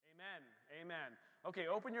Amen. Okay,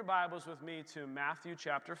 open your Bibles with me to Matthew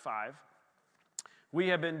chapter 5. We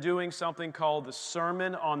have been doing something called the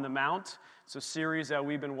Sermon on the Mount. It's a series that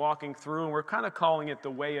we've been walking through, and we're kind of calling it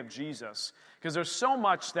the Way of Jesus, because there's so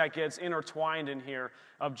much that gets intertwined in here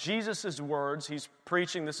of Jesus' words. He's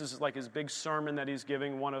preaching. This is like his big sermon that he's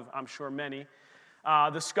giving, one of, I'm sure, many.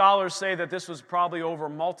 The scholars say that this was probably over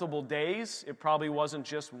multiple days. It probably wasn't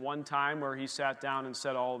just one time where he sat down and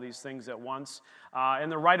said all these things at once.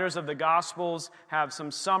 And the writers of the Gospels have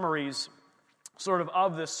some summaries sort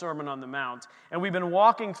of this Sermon on the Mount. And we've been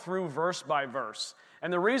walking through verse by verse.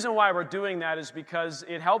 And the reason why we're doing that is because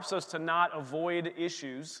it helps us to not avoid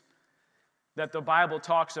issues that the Bible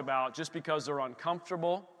talks about just because they're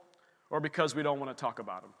uncomfortable or because we don't want to talk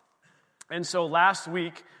about them. And so last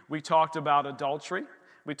week, we talked about adultery.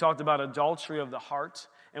 We talked about adultery of the heart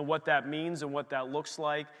and what that means and what that looks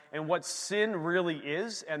like and what sin really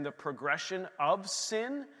is and the progression of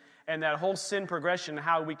sin and that whole sin progression,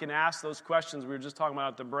 how we can ask those questions we were just talking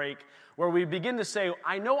about at the break, where we begin to say,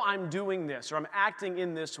 I know I'm doing this or I'm acting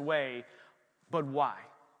in this way, but why?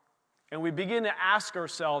 And we begin to ask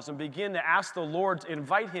ourselves and begin to ask the Lord to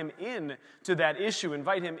invite him in to that issue,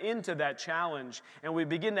 invite him into that challenge. And we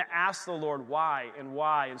begin to ask the Lord why.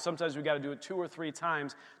 And sometimes we got to do it 2 or 3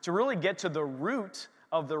 times to really get to the root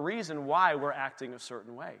of the reason why we're acting a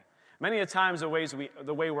certain way. Many a times the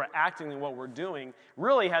way we're acting and what we're doing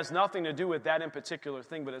really has nothing to do with that in particular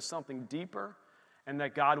thing, but it's something deeper and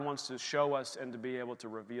that God wants to show us and to be able to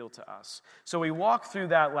reveal to us. So we walked through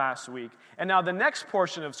that last week. And now the next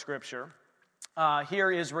portion of Scripture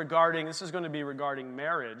here is this is going to be regarding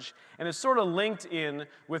marriage. And it's sort of linked in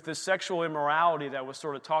with the sexual immorality that was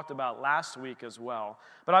sort of talked about last week as well.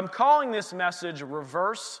 But I'm calling this message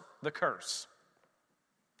Reverse the Curse.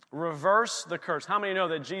 Reverse the curse. How many know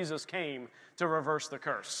that Jesus came to reverse the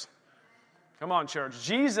curse? Come on, church.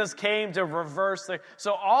 Jesus came to reverse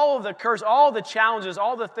so all of the curse, all the challenges,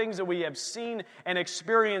 all the things that we have seen and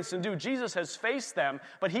experienced and do, Jesus has faced them,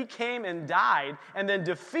 but he came and died and then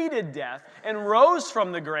defeated death and rose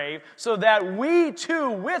from the grave so that we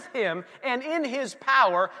too with him and in his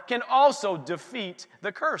power can also defeat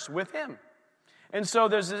the curse with him. And so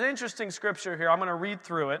there's this interesting scripture here. I'm going to read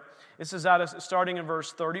through it. This is starting in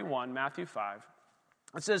verse 31, Matthew 5.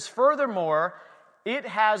 It says, "Furthermore, it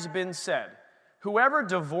has been said, whoever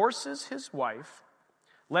divorces his wife,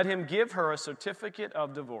 let him give her a certificate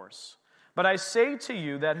of divorce. But I say to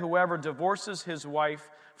you that whoever divorces his wife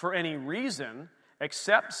for any reason,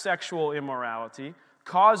 except sexual immorality,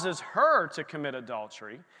 causes her to commit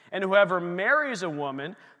adultery, and whoever marries a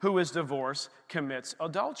woman who is divorced commits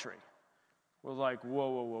adultery." We're like,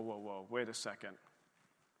 whoa, wait a second.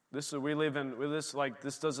 This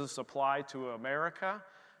does this apply to America?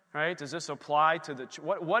 Right? Does this apply to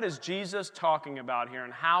what is Jesus talking about here,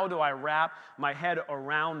 and how do I wrap my head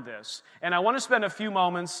around this? And I want to spend a few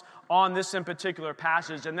moments on this in particular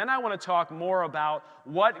passage, and then I want to talk more about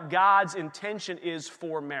what God's intention is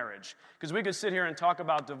for marriage. Because we could sit here and talk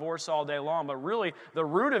about divorce all day long, but really the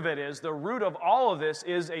root of all of this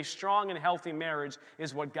is a strong and healthy marriage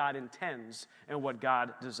is what God intends and what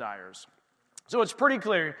God desires. So it's pretty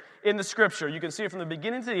clear in the Scripture. You can see it from the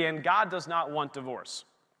beginning to the end. God does not want divorce.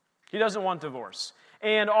 He doesn't want divorce.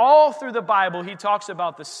 And all through the Bible, he talks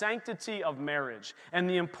about the sanctity of marriage and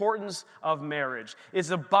the importance of marriage.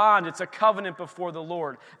 It's a bond. It's a covenant before the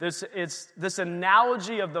Lord. It's this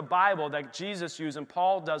analogy of the Bible that Jesus used and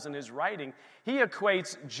Paul does in his writing. He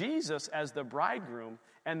equates Jesus as the bridegroom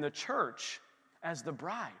and the church as the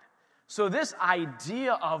bride. So this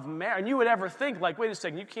idea of marriage, and you would ever think, like, wait a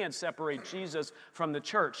second, you can't separate Jesus from the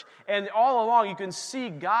church. And all along, you can see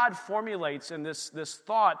God formulates in this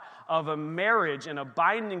thought of a marriage and a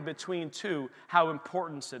binding between two, how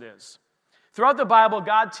important it is. Throughout the Bible,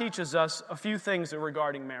 God teaches us a few things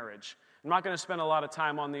regarding marriage. I'm not going to spend a lot of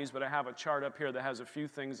time on these, but I have a chart up here that has a few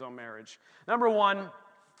things on marriage. Number one,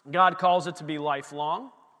 God calls it to be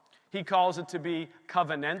lifelong. He calls it to be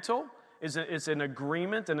covenantal. It's an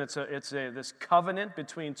agreement, and it's this covenant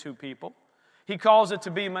between two people. He calls it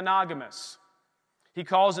to be monogamous. He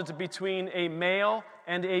calls it to be between a male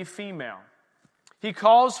and a female. He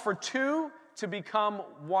calls for two to become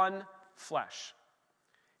one flesh.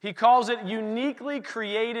 He calls it uniquely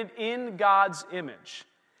created in God's image.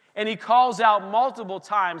 And he calls out multiple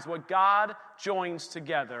times what God joins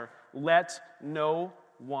together, let no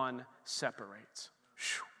one separate.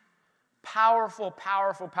 Whew. Powerful,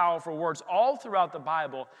 powerful, powerful words all throughout the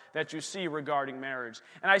Bible that you see regarding marriage.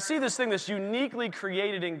 And I see this thing that's uniquely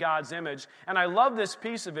created in God's image, and I love this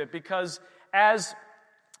piece of it because as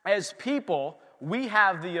people, we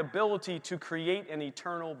have the ability to create an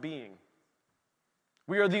eternal being.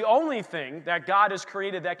 We are the only thing that God has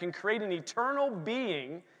created that can create an eternal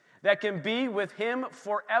being that can be with him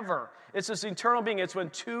forever. It's this eternal being. It's when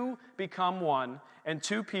two become one and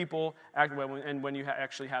two people act, and when you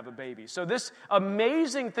actually have a baby. So this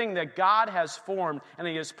amazing thing that God has formed and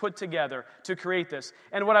he has put together to create this.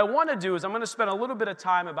 And what I want to do is I'm going to spend a little bit of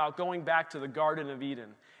time about going back to the Garden of Eden.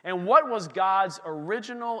 And what was God's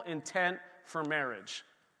original intent for marriage?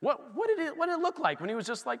 What did it look like when he was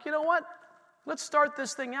just like, you know what? Let's start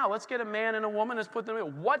this thing out. Let's get a man and a woman. Let's put them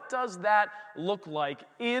in. What does that look like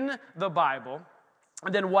in the Bible?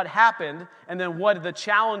 And then what happened? And then what the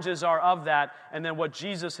challenges are of that? And then what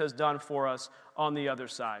Jesus has done for us on the other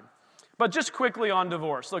side. But just quickly on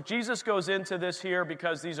divorce. Look, Jesus goes into this here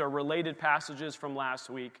because these are related passages from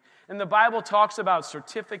last week. And the Bible talks about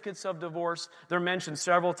certificates of divorce. They're mentioned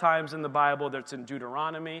several times in the Bible. It's in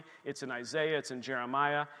Deuteronomy. It's in Isaiah. It's in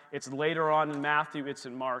Jeremiah. It's later on in Matthew. It's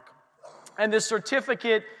in Mark. And this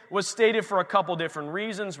certificate was stated for a couple different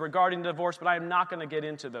reasons regarding divorce, but I'm not going to get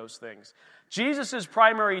into those things. Jesus'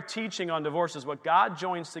 primary teaching on divorce is what God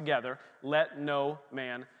joins together, let no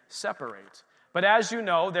man separate. But as you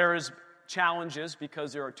know, there is challenges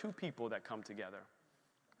because there are two people that come together.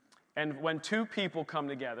 And when two people come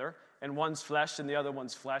together, and one's flesh and the other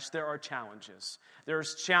one's flesh, there are challenges.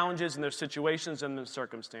 There's challenges and there's situations and there's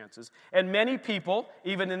circumstances. And many people,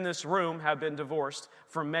 even in this room, have been divorced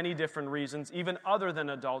for many different reasons, even other than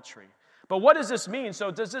adultery. But what does this mean? So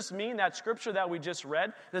does this mean that scripture that we just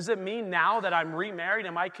read, does it mean now that I'm remarried?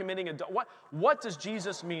 Am I committing adultery? What does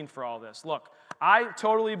Jesus mean for all this? Look, I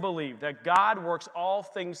totally believe that God works all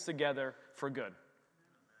things together for good.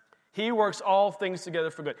 He works all things together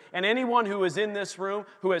for good. And anyone who is in this room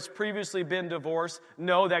who has previously been divorced,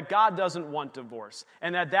 know that God doesn't want divorce.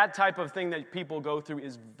 And that type of thing that people go through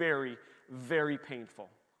is very, very painful.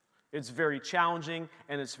 It's very challenging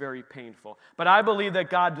and it's very painful. But I believe that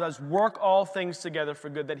God does work all things together for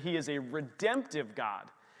good, that he is a redemptive God.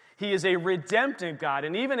 He is a redemptive God.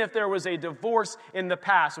 And even if there was a divorce in the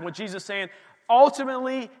past, and what Jesus is saying,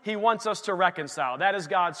 ultimately, he wants us to reconcile. That is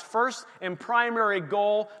God's first and primary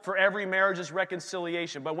goal for every marriage is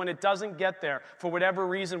reconciliation. But when it doesn't get there, for whatever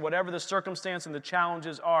reason, whatever the circumstance and the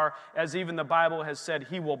challenges are, as even the Bible has said,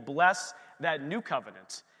 he will bless that new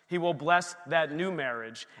covenant. He will bless that new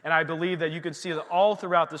marriage. And I believe that you can see that all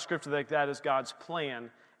throughout the scripture that that is God's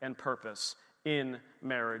plan and purpose in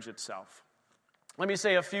marriage itself. Let me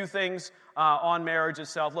say a few things on marriage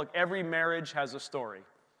itself. Look, every marriage has a story.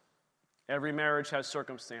 Every marriage has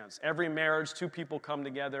circumstance. Every marriage, two people come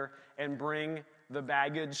together and bring the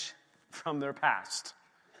baggage from their past.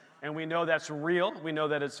 And we know that's real. We know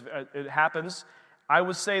that it happens. I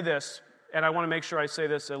would say this, and I want to make sure I say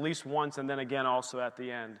this at least once and then again also at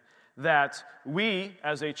the end, that we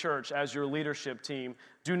as a church, as your leadership team,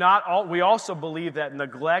 we also believe that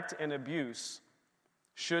neglect and abuse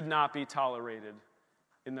should not be tolerated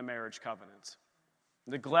in the marriage covenant.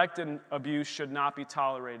 Neglect and abuse should not be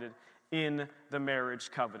tolerated in the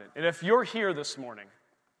marriage covenant. And if you're here this morning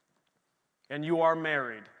and you are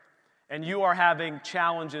married and you are having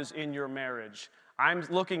challenges in your marriage, I'm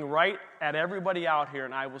looking right at everybody out here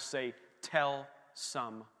and I will say, tell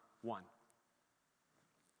someone.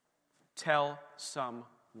 Tell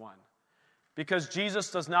someone. Because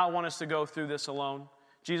Jesus does not want us to go through this alone.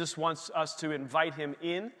 Jesus wants us to invite him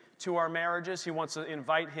in to our marriages. He wants to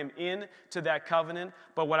invite him in to that covenant.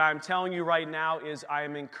 But what I'm telling you right now is I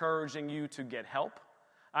am encouraging you to get help.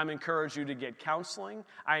 I'm encouraging you to get counseling.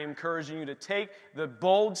 I am encouraging you to take the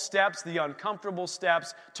bold steps, the uncomfortable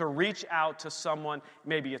steps to reach out to someone.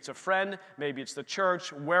 Maybe it's a friend, maybe it's the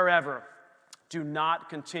church, wherever. Do not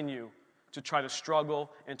continue to try to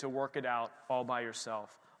struggle and to work it out all by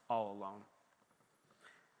yourself, all alone.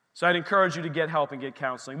 So I'd encourage you to get help and get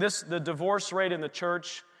counseling. The divorce rate in the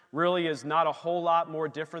church really is not a whole lot more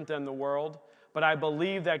different than the world, but I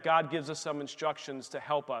believe that God gives us some instructions to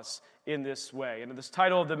help us in this way. And this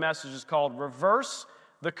title of the message is called Reverse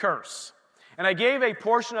the Curse. And I gave a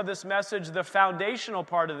portion of this message. The foundational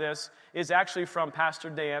part of this is actually from Pastor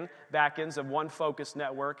Dan Backins of One Focus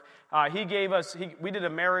Network. We did a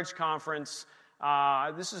marriage conference.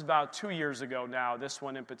 This is about 2 years ago now, this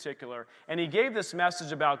one in particular. And he gave this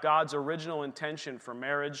message about God's original intention for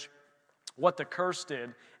marriage, what the curse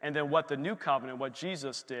did, and then what the new covenant, what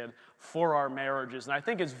Jesus did for our marriages. And I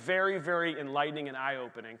think it's very, very enlightening and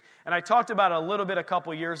eye-opening. And I talked about it a little bit a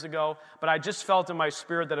couple years ago, but I just felt in my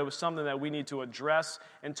spirit that it was something that we need to address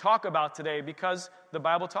and talk about today because the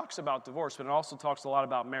Bible talks about divorce, but it also talks a lot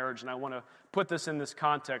about marriage, and I want to put this in this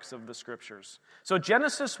context of the Scriptures. So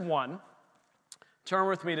Genesis 1, turn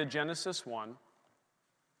with me to Genesis 1,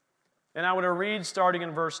 and I want to read starting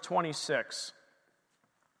in verse 26.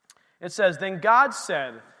 It says, "Then God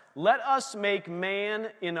said, 'Let us make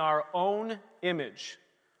man in our own image,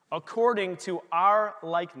 according to our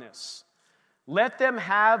likeness. Let them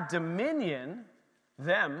have dominion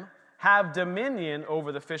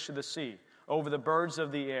over the fish of the sea, over the birds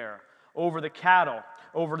of the air, over the cattle,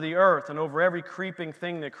 over the earth, and over every creeping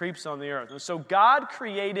thing that creeps on the earth.'" And so God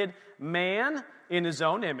created man in his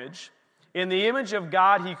own image. In the image of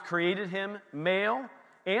God, he created him, male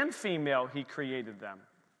and female, he created them.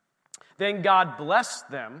 Then God blessed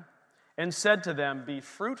them and said to them, "Be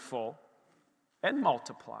fruitful and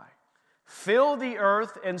multiply. Fill the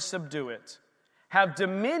earth and subdue it. Have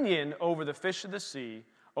dominion over the fish of the sea,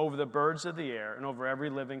 over the birds of the air, and over every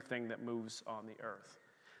living thing that moves on the earth."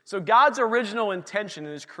 So God's original intention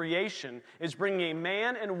in his creation is bringing a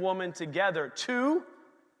man and woman together to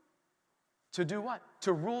do what?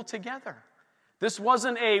 To rule together. This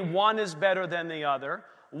wasn't a one is better than the other.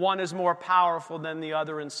 One is more powerful than the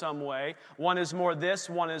other in some way. One is more this,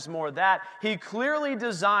 one is more that. He clearly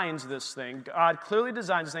designs this thing. God clearly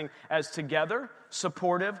designs this thing as together,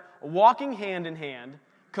 supportive, walking hand in hand,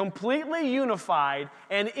 completely unified,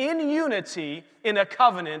 and in unity in a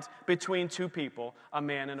covenant between two people, a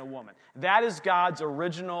man and a woman. That is God's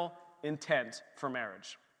original intent for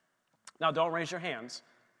marriage. Now, don't raise your hands,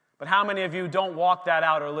 but how many of you don't walk that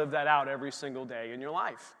out or live that out every single day in your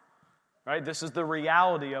life? Right? This is the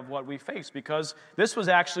reality of what we face, because this was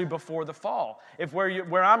actually before the fall. If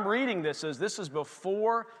where I'm reading this is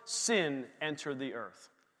before sin entered the earth.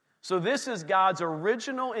 So this is God's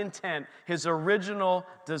original intent, his original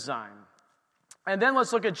design. And then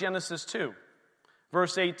let's look at Genesis 2,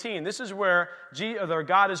 verse 18. This is where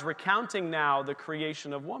God is recounting now the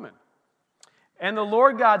creation of woman. "And the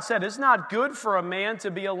Lord God said, 'It's not good for a man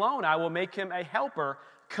to be alone. I will make him a helper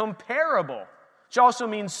comparable,'" which also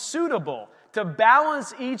means suitable, to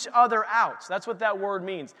balance each other out. That's what that word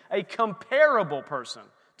means, a comparable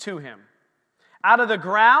person to him. "Out of the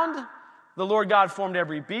ground, the Lord God formed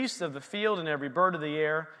every beast of the field and every bird of the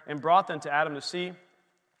air and brought them to Adam to see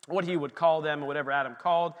what he would call them, and whatever Adam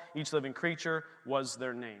called each living creature was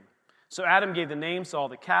their name. So Adam gave the names to all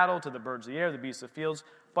the cattle, to the birds of the air, the beasts of the fields.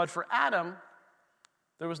 But for Adam,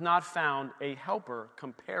 there was not found a helper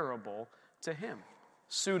comparable to him,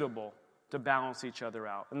 suitable to balance each other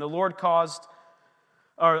out. And the Lord God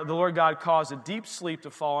caused a deep sleep to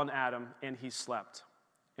fall on Adam, and he slept.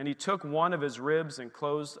 And he took one of his ribs and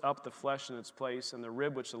closed up the flesh in its place, and the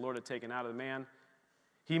rib which the Lord had taken out of the man,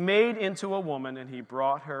 he made into a woman, and he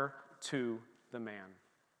brought her to the man.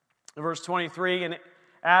 In verse 23, "And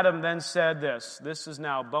Adam then said this is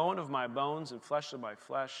now bone of my bones and flesh of my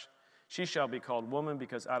flesh. She shall be called woman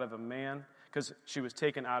because she was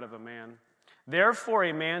taken out of a man. Therefore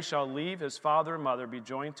a man shall leave his father and mother, be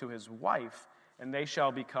joined to his wife, and they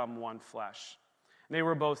shall become one flesh. And they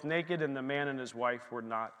were both naked, and the man and his wife were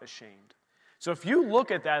not ashamed." So if you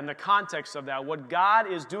look at that in the context of that, what God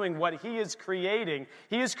is doing, what he is creating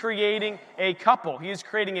a couple. He is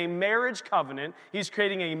creating a marriage covenant. He's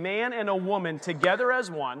creating a man and a woman together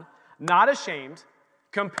as one, not ashamed,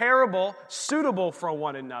 comparable, suitable for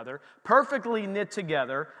one another, perfectly knit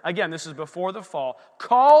together. Again, this is before the fall.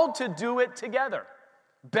 Called to do it together.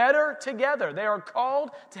 Better together. They are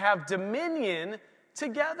called to have dominion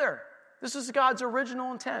together. This is God's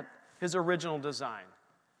original intent, his original design.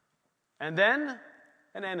 And then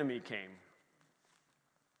an enemy came.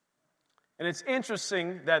 And it's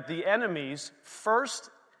interesting that the enemy's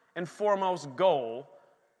first and foremost goal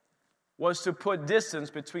was to put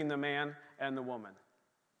distance between the man and the woman.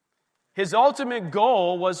 His ultimate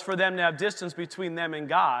goal was for them to have distance between them and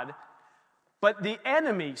God. But the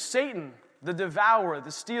enemy, Satan, the devourer,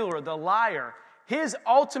 the stealer, the liar, his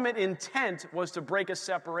ultimate intent was to break a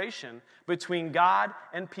separation between God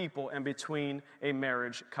and people and between a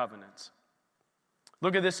marriage covenant.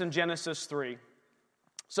 Look at this in Genesis 3.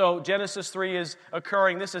 So Genesis 3 is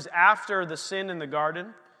occurring. This is after the sin in the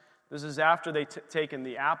garden. This is after they've taken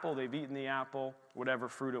the apple, they've eaten the apple, whatever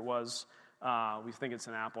fruit it was. We think it's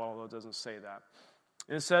an apple, although it doesn't say that.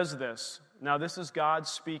 And it says this. Now this is God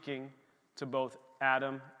speaking to both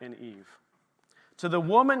Adam and Eve. To the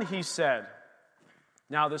woman he said,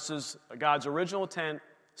 now this is God's original intent,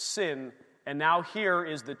 sin, and now here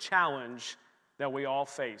is the challenge that we all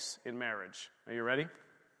face in marriage. Are you ready?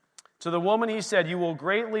 To the woman he said, "You will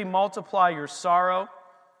greatly multiply your sorrow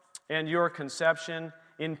and your conception.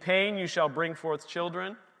 In pain you shall bring forth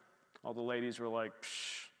children." All the ladies were like,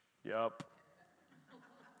 yup.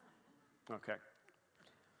 Okay.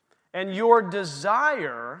 "And your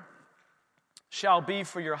desire shall be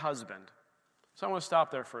for your husband." So I want to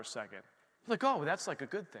stop there for a second. You're like, oh, that's like a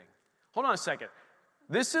good thing. Hold on a second.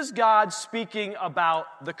 This is God speaking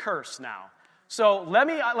about the curse now. So let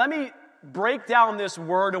me break down this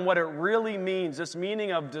word and what it really means, this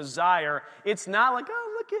meaning of desire. It's not like,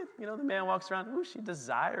 oh, look at, the man walks around, ooh, she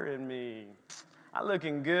desiring me. I'm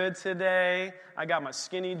looking good today. I got my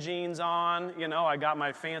skinny jeans on. I got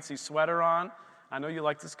my fancy sweater on. I know you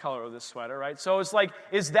like this color of this sweater, right? So it's like,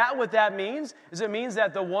 is that what that means? Is it means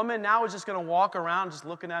that the woman now is just going to walk around just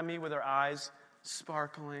looking at me with her eyes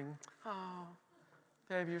sparkling? Oh,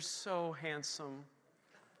 babe, you're so handsome.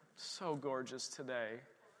 So gorgeous today.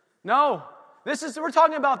 No, we're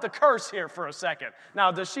talking about the curse here for a second.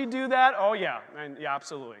 Now, does she do that? Oh, yeah. Yeah,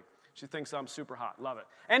 absolutely. She thinks I'm super hot. Love it.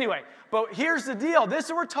 Anyway, but here's the deal.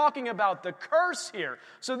 We're talking about the curse here.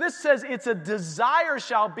 So this says it's a desire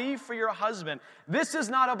shall be for your husband. This is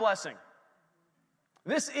not a blessing.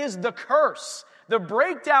 This is the curse. The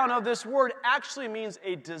breakdown of this word actually means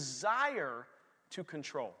a desire to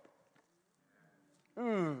control.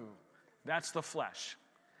 That's the flesh.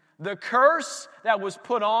 The curse that was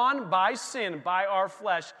put on by sin, by our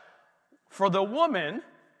flesh, for the woman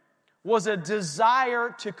was a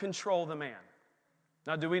desire to control the man.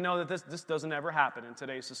 Now, do we know that this doesn't ever happen in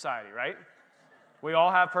today's society, right? We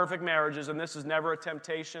all have perfect marriages, and this is never a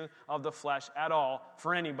temptation of the flesh at all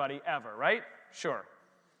for anybody ever, right? Sure.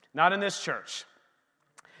 Not in this church.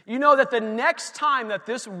 You know that the next time that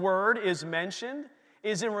this word is mentioned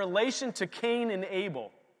is in relation to Cain and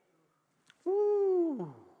Abel.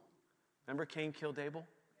 Woo! Remember Cain killed Abel?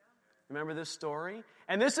 Remember this story?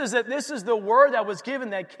 And this is the word that was given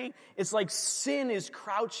that Cain, it's like sin is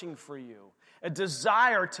crouching for you. A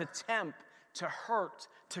desire to tempt, to hurt,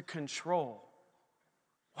 to control.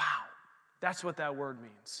 Wow. That's what that word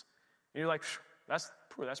means. And you're like, that's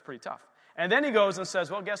pretty tough. And then he goes and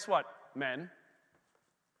says, well, guess what, men?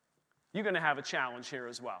 You're going to have a challenge here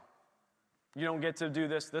as well. You don't get to do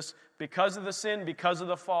this because of the sin, because of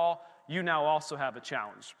the fall, you now also have a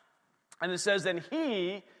challenge. And it says, and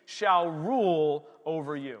he shall rule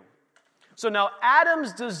over you. So now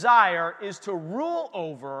Adam's desire is to rule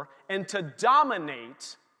over and to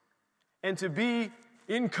dominate and to be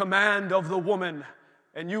in command of the woman.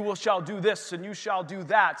 And you shall do this and you shall do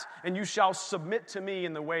that and you shall submit to me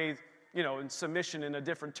in the way, in submission in a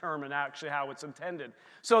different term and actually how it's intended.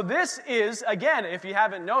 So this is, again, if you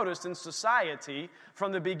haven't noticed in society,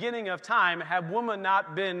 from the beginning of time, have women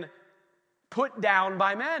not been put down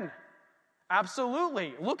by men?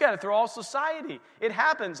 Absolutely. Look at it through all society. It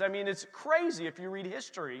happens. I mean, it's crazy if you read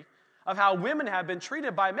history of how women have been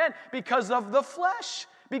treated by men because of the flesh,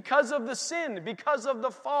 because of the sin, because of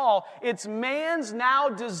the fall. It's man's now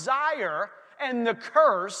desire and the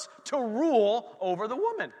curse to rule over the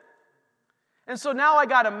woman. And so now I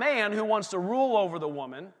got a man who wants to rule over the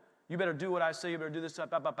woman. You better do what I say. You better do this, blah,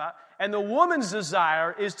 blah, blah. And the woman's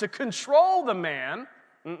desire is to control the man.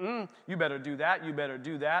 You better do that. You better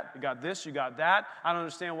do that. You got this. You got that. I don't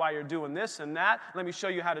understand why you're doing this and that. Let me show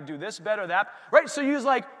you how to do this better, that. Right? So you're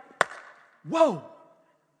like, whoa.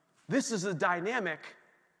 This is a dynamic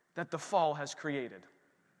that the fall has created.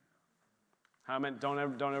 Don't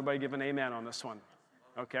everybody give an amen on this one.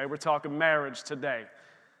 Okay? We're talking marriage today.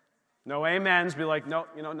 No amens. Be like, no,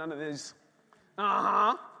 none of these.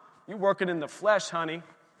 You working in the flesh, honey.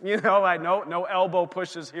 No elbow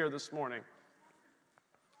pushes here this morning.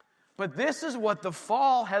 But this is what the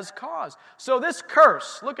fall has caused. So this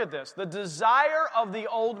curse, look at this. The desire of the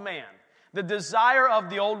old man, the desire of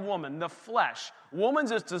the old woman, the flesh.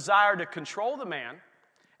 Woman's desire to control the man,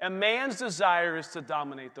 and man's desire is to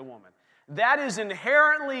dominate the woman. That is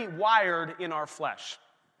inherently wired in our flesh.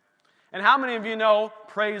 And how many of you know,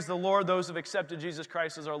 praise the Lord, those who have accepted Jesus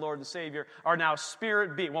Christ as our Lord and Savior are now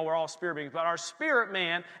spirit beings. Well, we're all spirit beings, but our spirit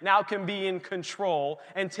man now can be in control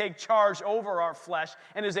and take charge over our flesh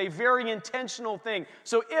and is a very intentional thing.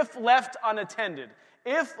 So if left unattended,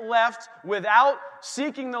 if left without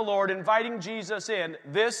seeking the Lord, inviting Jesus in,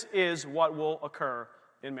 this is what will occur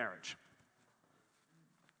in marriage.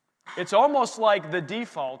 It's almost like the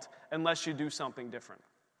default unless you do something different.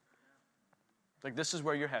 Like this is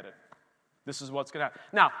where you're headed. This is what's going to happen.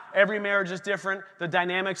 Now, every marriage is different. The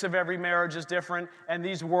dynamics of every marriage is different. And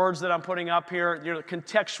these words that I'm putting up here, you're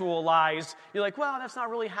contextualized. You're like, well, that's not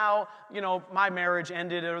really how, my marriage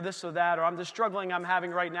ended or this or that, or I'm just struggling I'm having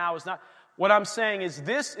right now is not. What I'm saying is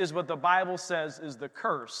this is what the Bible says is the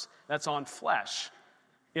curse that's on flesh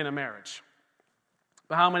in a marriage.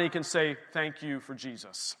 But how many can say, thank you for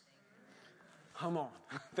Jesus? Come on.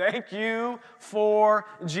 Thank you for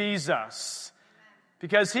Jesus.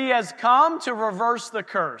 Because he has come to reverse the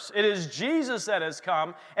curse. It is Jesus that has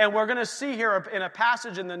come, and we're going to see here in a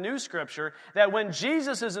passage in the New Scripture that when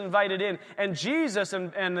Jesus is invited in, and Jesus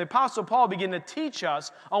and the Apostle Paul begin to teach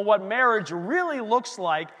us on what marriage really looks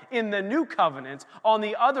like in the New Covenant, on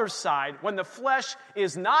the other side, when the flesh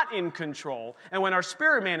is not in control, and when our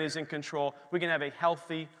spirit man is in control, we can have a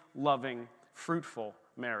healthy, loving, fruitful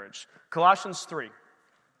marriage. Colossians 3.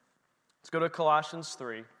 Let's go to Colossians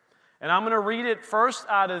 3. And I'm going to read it first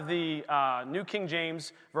out of the New King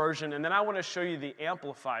James Version, and then I want to show you the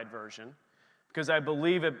Amplified Version, because I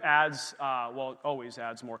believe it adds, it always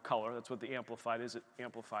adds more color. That's what the Amplified is. It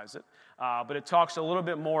amplifies it. But it talks a little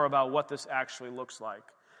bit more about what this actually looks like.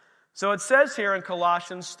 So it says here in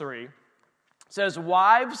Colossians 3, it says,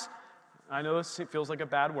 wives, I know this feels like a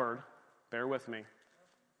bad word. Bear with me.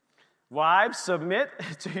 Wives, submit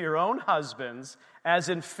to your own husbands as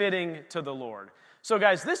in fitting to the Lord. So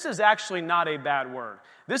guys, this is actually not a bad word.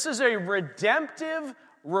 This is a redemptive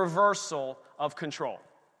reversal of control.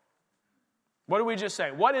 What did we just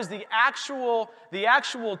say? What is the actual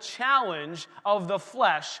challenge of the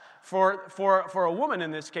flesh for a woman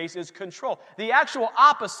in this case is control. The actual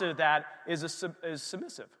opposite of that is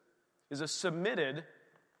submissive, is a submitted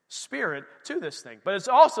spirit to this thing. But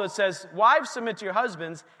it says, wives, submit to your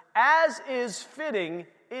husbands as is fitting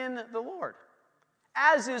in the Lord.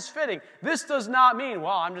 As is fitting. This does not mean,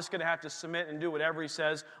 well, I'm just going to have to submit and do whatever he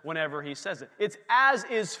says whenever he says it. It's as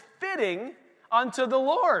is fitting unto the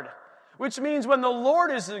Lord, which means when the Lord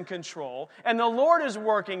is in control and the Lord is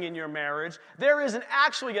working in your marriage, there isn't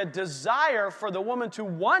actually a desire for the woman to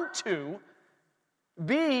want to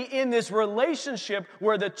be in this relationship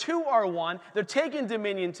where the two are one, they're taking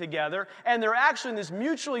dominion together, and they're actually in this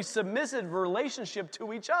mutually submissive relationship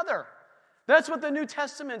to each other. That's what the New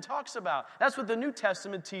Testament talks about. That's what the New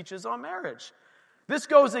Testament teaches on marriage. This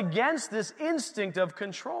goes against this instinct of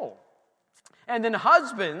control. And then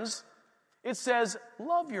husbands, it says,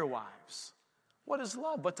 love your wives. What is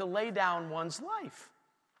love? But to lay down one's life.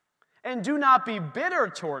 And do not be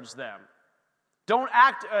bitter towards them. Don't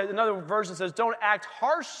act, another version says, don't act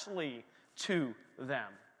harshly to them.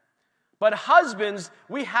 But husbands,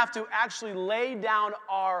 we have to actually lay down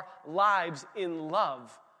our lives in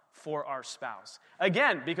love for our spouse.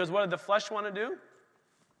 Again, because what did the flesh want to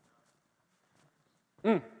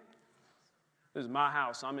do? This is my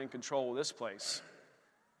house. I'm in control of this place.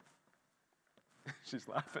 She's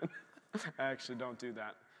laughing. I actually don't do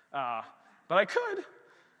that. But I could,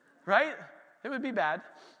 right? It would be bad,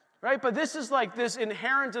 right? But this is like this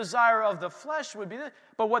inherent desire of the flesh would be this.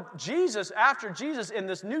 But what Jesus, after Jesus, in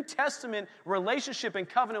this New Testament relationship and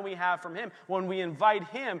covenant we have from him, when we invite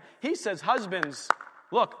him, he says, husbands,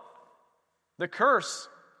 look, the curse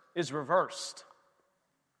is reversed.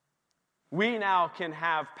 We now can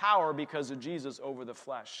have power because of Jesus over the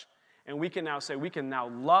flesh. And we can now say, we can now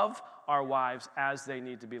love our wives as they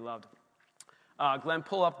need to be loved. Glenn,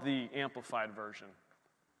 pull up the Amplified Version.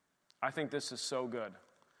 I think this is so good.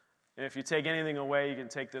 And if you take anything away, you can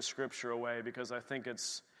take this scripture away because I think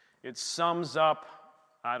it sums up,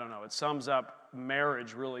 it sums up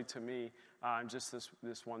marriage really to me. Just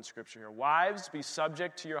this one scripture here. Wives, be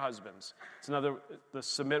subject to your husbands. It's the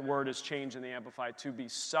submit word is changed in the Amplified to be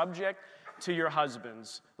subject to your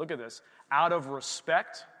husbands. Look at this. Out of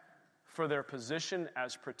respect for their position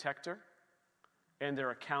as protector and their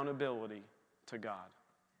accountability to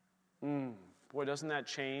God. Boy, doesn't that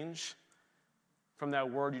change? From that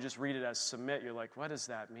word, you just read it as submit. You're like, what does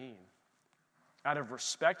that mean? Out of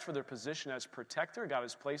respect for their position as protector, God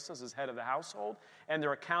has placed us as head of the household, and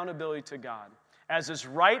their accountability to God. As is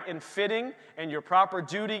right and fitting and your proper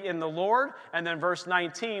duty in the Lord. And then verse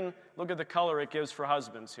 19, look at the color it gives for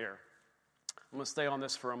husbands here. I'm going to stay on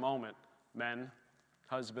this for a moment. Men,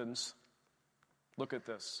 husbands, look at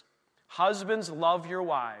this. Husbands, love your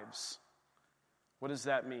wives. What does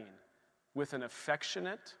that mean? With an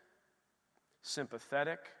affectionate,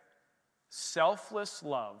 sympathetic, selfless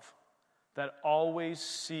love that always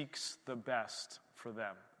seeks the best for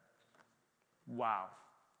them. Wow.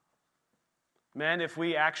 Men, if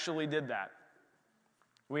we actually did that,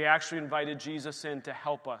 we actually invited Jesus in to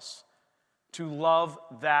help us to love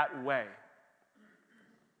that way,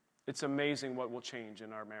 it's amazing what will change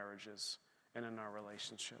in our marriages and in our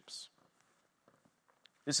relationships.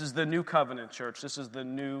 This is the new covenant, church. This is the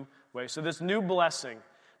new way. So this new blessing,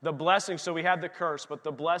 the blessing, so we had the curse, but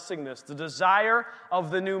the blessing, the desire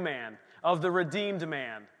of the new man, of the redeemed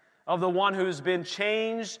man, of the one who's been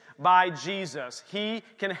changed by Jesus. He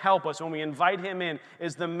can help us when we invite him in.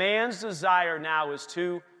 Is the man's desire now is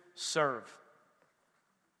to serve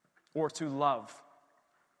or to love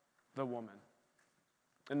the woman.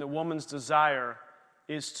 And the woman's desire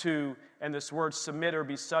is to, and this word submit or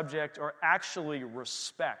be subject or actually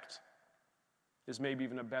respect is maybe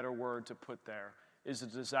even a better word to put there, is a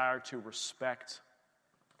desire to respect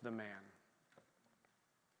the man.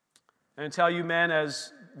 And I tell you, men,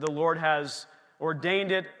 as the Lord has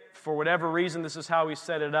ordained it, for whatever reason, this is how He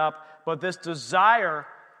set it up, but this desire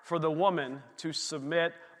for the woman to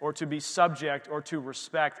submit or to be subject or to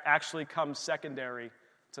respect actually comes secondary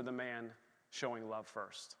to the man showing love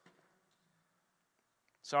first.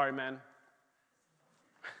 Sorry, men.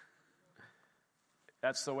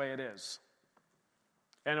 That's the way it is.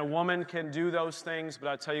 And a woman can do those things, but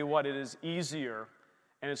I tell you what, it is easier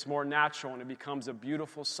and it's more natural, and it becomes a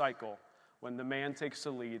beautiful cycle when the man takes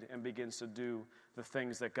the lead and begins to do the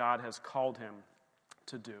things that God has called him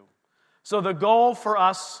to do. So the goal for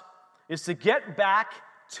us is to get back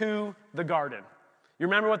to the garden. You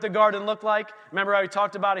remember what the garden looked like? Remember how we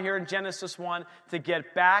talked about it here in Genesis 1? To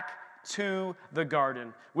get back to the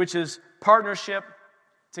garden, which is partnership,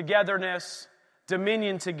 togetherness,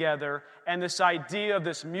 dominion together, and this idea of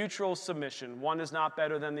this mutual submission. One is not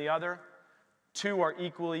better than the other. Two are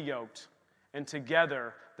equally yoked, and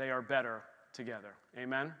together they are better together.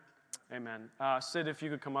 Amen? Amen. Sid, if you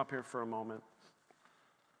could come up here for a moment.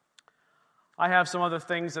 I have some other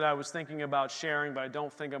things that I was thinking about sharing, but I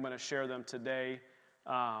don't think I'm going to share them today.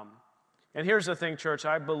 And here's the thing, church.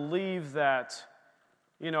 I believe that,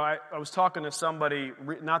 I was talking to somebody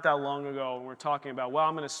not that long ago, and we're talking about,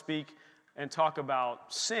 I'm going to speak and talk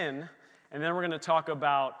about sin, and then we're going to talk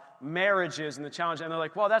about marriages and the challenge. And they're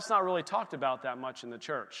like, that's not really talked about that much in the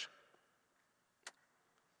church.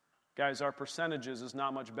 Guys, our percentages is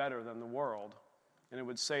not much better than the world. And it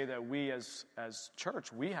would say that we as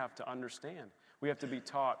church, we have to understand. We have to be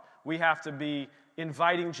taught. We have to be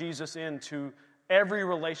inviting Jesus into every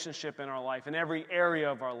relationship in our life, in every area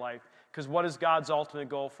of our life. Because what is God's ultimate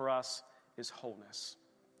goal for us is wholeness.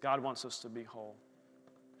 God wants us to be whole.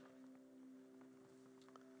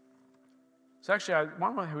 So actually,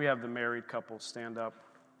 why don't we have the married couple stand up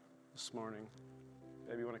this morning?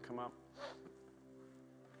 Baby, you want to come up?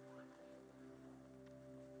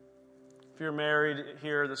 If you're married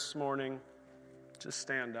here this morning, just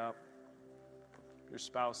stand up. If your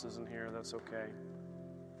spouse isn't here, that's okay.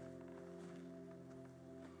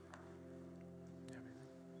 No.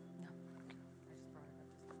 I just brought it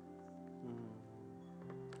up.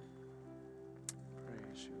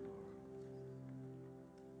 Praise you, Lord.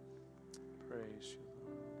 Praise you,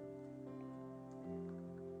 Lord.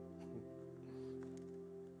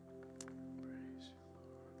 Praise you.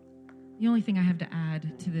 The only thing I have to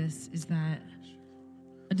add to this is that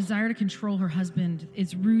a desire to control her husband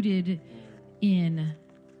is rooted in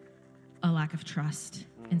a lack of trust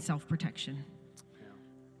and self-protection.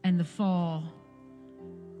 And the fall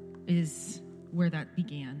is where that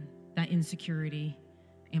began, that insecurity.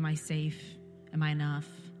 Am I safe? Am I enough?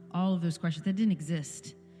 All of those questions that didn't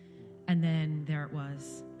exist. And then there it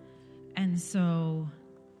was. And so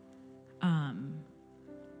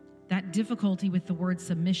that difficulty with the word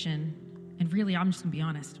submission, and really I'm just going to be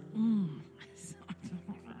honest,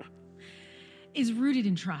 is rooted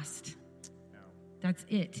in trust. Yeah. That's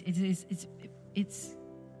it. It's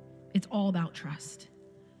all about trust.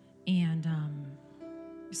 And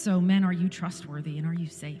so men, are you trustworthy and are you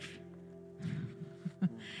safe?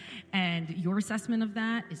 And your assessment of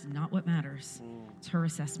that is not what matters. It's her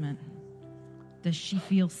assessment. Does she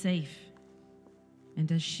feel safe? And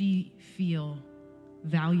does she feel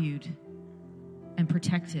valued and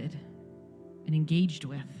protected and engaged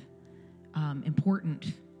with?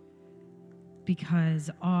 Important. Because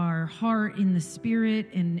our heart in the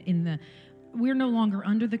spirit and we're no longer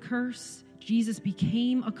under the curse. Jesus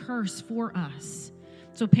became a curse for us.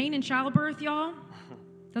 So pain in childbirth, y'all,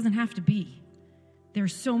 doesn't have to be.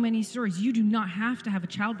 There's so many stories. You do not have to have a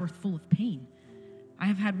childbirth full of pain. I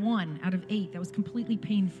have had 1 out of 8 that was completely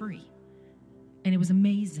pain-free. And it was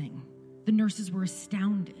amazing. The nurses were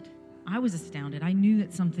astounded. I was astounded. I knew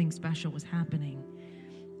that something special was happening.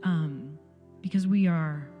 Because we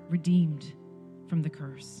are redeemed from the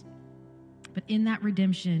curse. But in that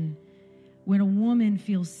redemption, when a woman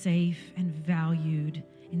feels safe and valued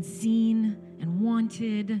and seen and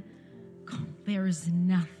wanted, there's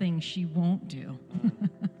nothing she won't do.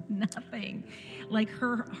 Nothing. Like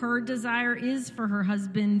her desire is for her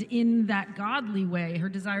husband in that godly way. Her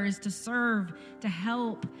desire is to serve, to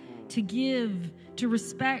help, to give, to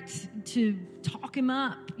respect, to talk him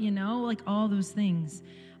up, like all those things.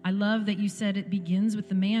 I love that you said it begins with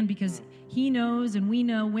the man because he knows and we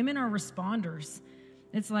know women are responders.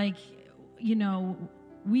 It's like,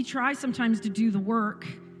 we try sometimes to do the work,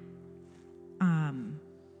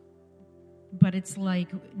 but it's like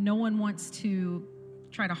no one wants to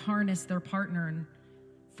try to harness their partner and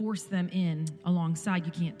force them in alongside.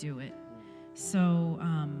 You can't do it. So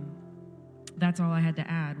that's all I had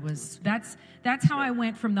to add. Was that's how I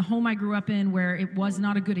went from the home I grew up in, where it was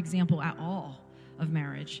not a good example at all of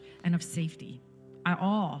marriage and of safety at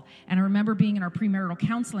all. And I remember being in our premarital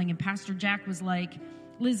counseling, and Pastor Jack was like,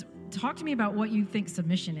 Liz, talk to me about what you think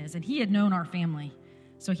submission is. And he had known our family,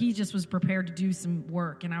 so he just was prepared to do some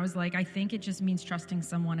work. And I was like, I think it just means trusting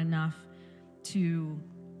someone enough to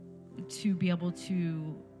be able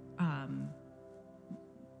to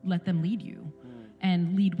let them lead you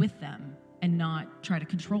and lead with them, and not try to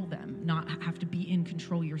control them, not have to be in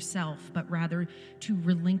control yourself, but rather to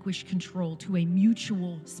relinquish control to a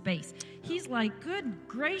mutual space. He's like, good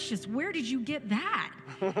gracious, where did you get that?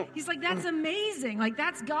 He's like, that's amazing. Like,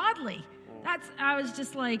 that's godly. I was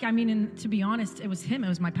just like, and to be honest, it was him. It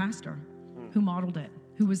was my pastor who modeled it,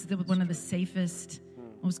 who was one of the safest,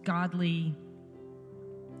 most godly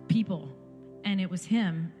people. And it was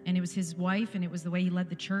him, and it was his wife, and it was the way he led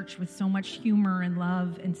the church with so much humor and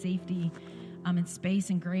love and safety and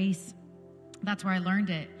space and grace. That's where I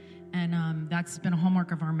learned it, and that's been a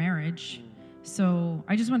hallmark of our marriage. So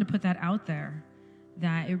I just wanted to put that out there,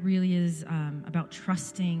 that it really is about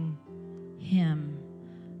trusting him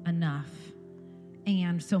enough.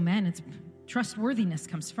 And so men, it's trustworthiness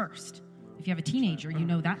comes first. If you have a teenager, you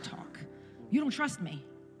know that talk. You don't trust me.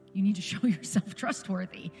 You need to show yourself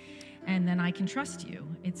trustworthy. And then I can trust you.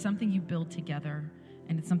 It's something you build together,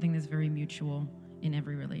 and it's something that's very mutual in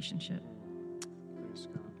every relationship. Praise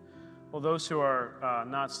God. Well, those who are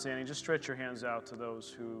not standing, just stretch your hands out to those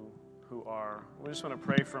who are. We just want to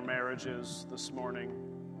pray for marriages this morning.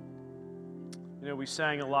 You know, we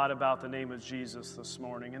sang a lot about the name of Jesus this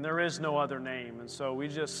morning, and there is no other name. And so we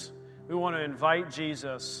want to invite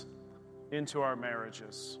Jesus into our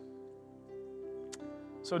marriages.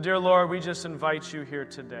 So, dear Lord, we just invite you here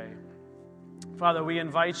today. Father, we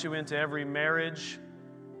invite you into every marriage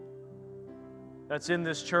that's in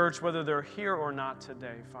this church, whether they're here or not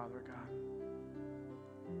today, Father God.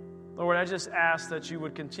 Lord, I just ask that you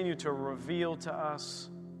would continue to reveal to us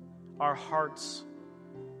our hearts.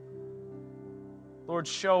 Lord,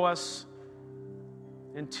 show us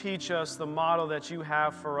and teach us the model that you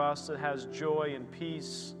have for us that has joy and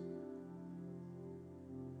peace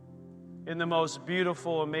in the most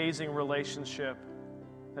beautiful, amazing relationship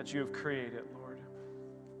that you have created, Lord.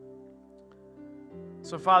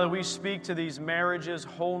 So, Father, we speak to these marriages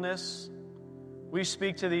wholeness. We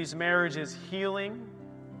speak to these marriages healing.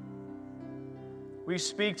 We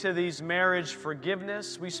speak to these marriage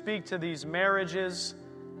forgiveness. We speak to these marriages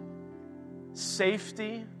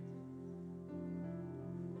safety.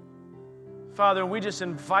 Father, we just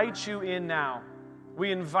invite you in now.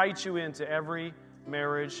 We invite you into every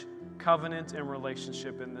marriage, covenant, and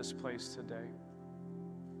relationship in this place today.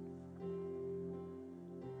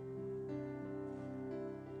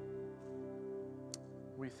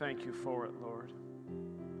 We thank you for it, Lord.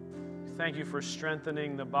 Thank you for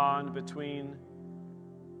strengthening the bond between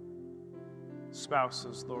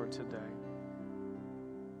spouses, Lord, today.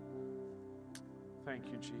 Thank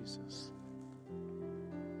you, Jesus.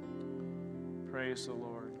 Praise the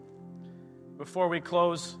Lord. Before we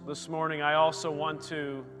close this morning, I also want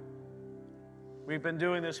to, we've been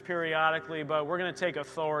doing this periodically, but we're going to take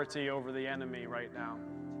authority over the enemy right now.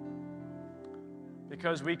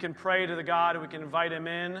 Because we can pray to the God, we can invite him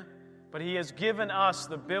in, but he has given us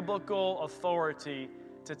the biblical authority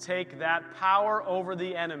to take that power over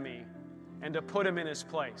the enemy and to put him in his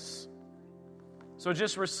place. So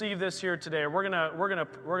just receive this here today. We're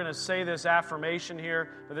gonna say this affirmation here,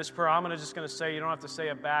 or this prayer. I'm just gonna say, you don't have to say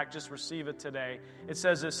it back, just receive it today. It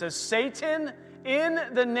says, Satan, in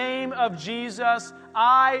the name of Jesus,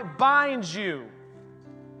 I bind you.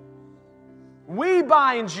 We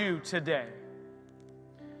bind you today.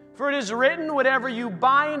 For it is written, whatever you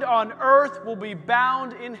bind on earth will be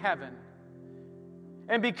bound in heaven.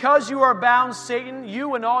 And because you are bound, Satan,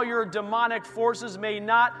 you and all your demonic forces may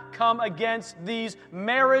not come against these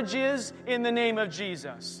marriages in the name of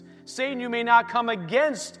Jesus. Satan, you may not come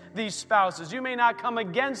against these spouses. You may not come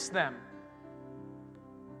against them.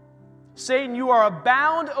 Satan, you are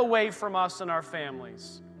bound away from us and our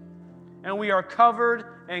families. And we are covered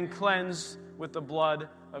and cleansed with the blood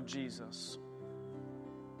of Jesus.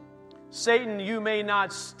 Satan, you may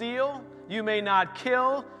not steal, you may not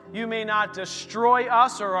kill, you may not destroy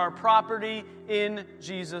us or our property in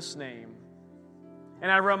Jesus' name.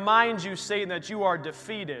 And I remind you, Satan, that you are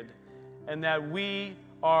defeated and that we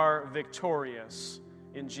are victorious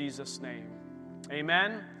in Jesus' name.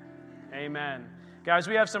 Amen? Amen. Guys,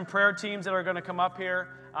 we have some prayer teams that are going to come up here.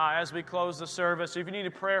 as we close the service. If you need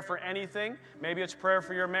a prayer for anything, maybe it's prayer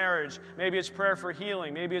for your marriage, maybe it's prayer for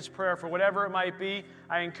healing, maybe it's prayer for whatever it might be,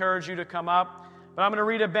 I encourage you to come up. But I'm going to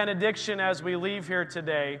read a benediction as we leave here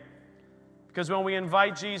today, because when we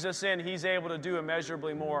invite Jesus in, He's able to do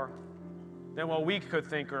immeasurably more than what we could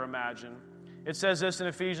think or imagine. It says this in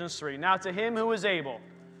Ephesians 3. Now to Him who is able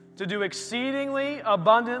to do exceedingly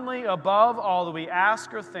abundantly above all that we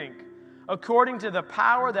ask or think, according to the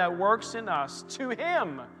power that works in us, to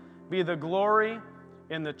Him be the glory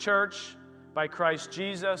in the church by Christ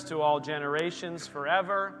Jesus to all generations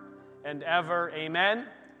forever and ever. Amen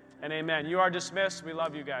and amen. You are dismissed. We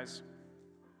love you guys.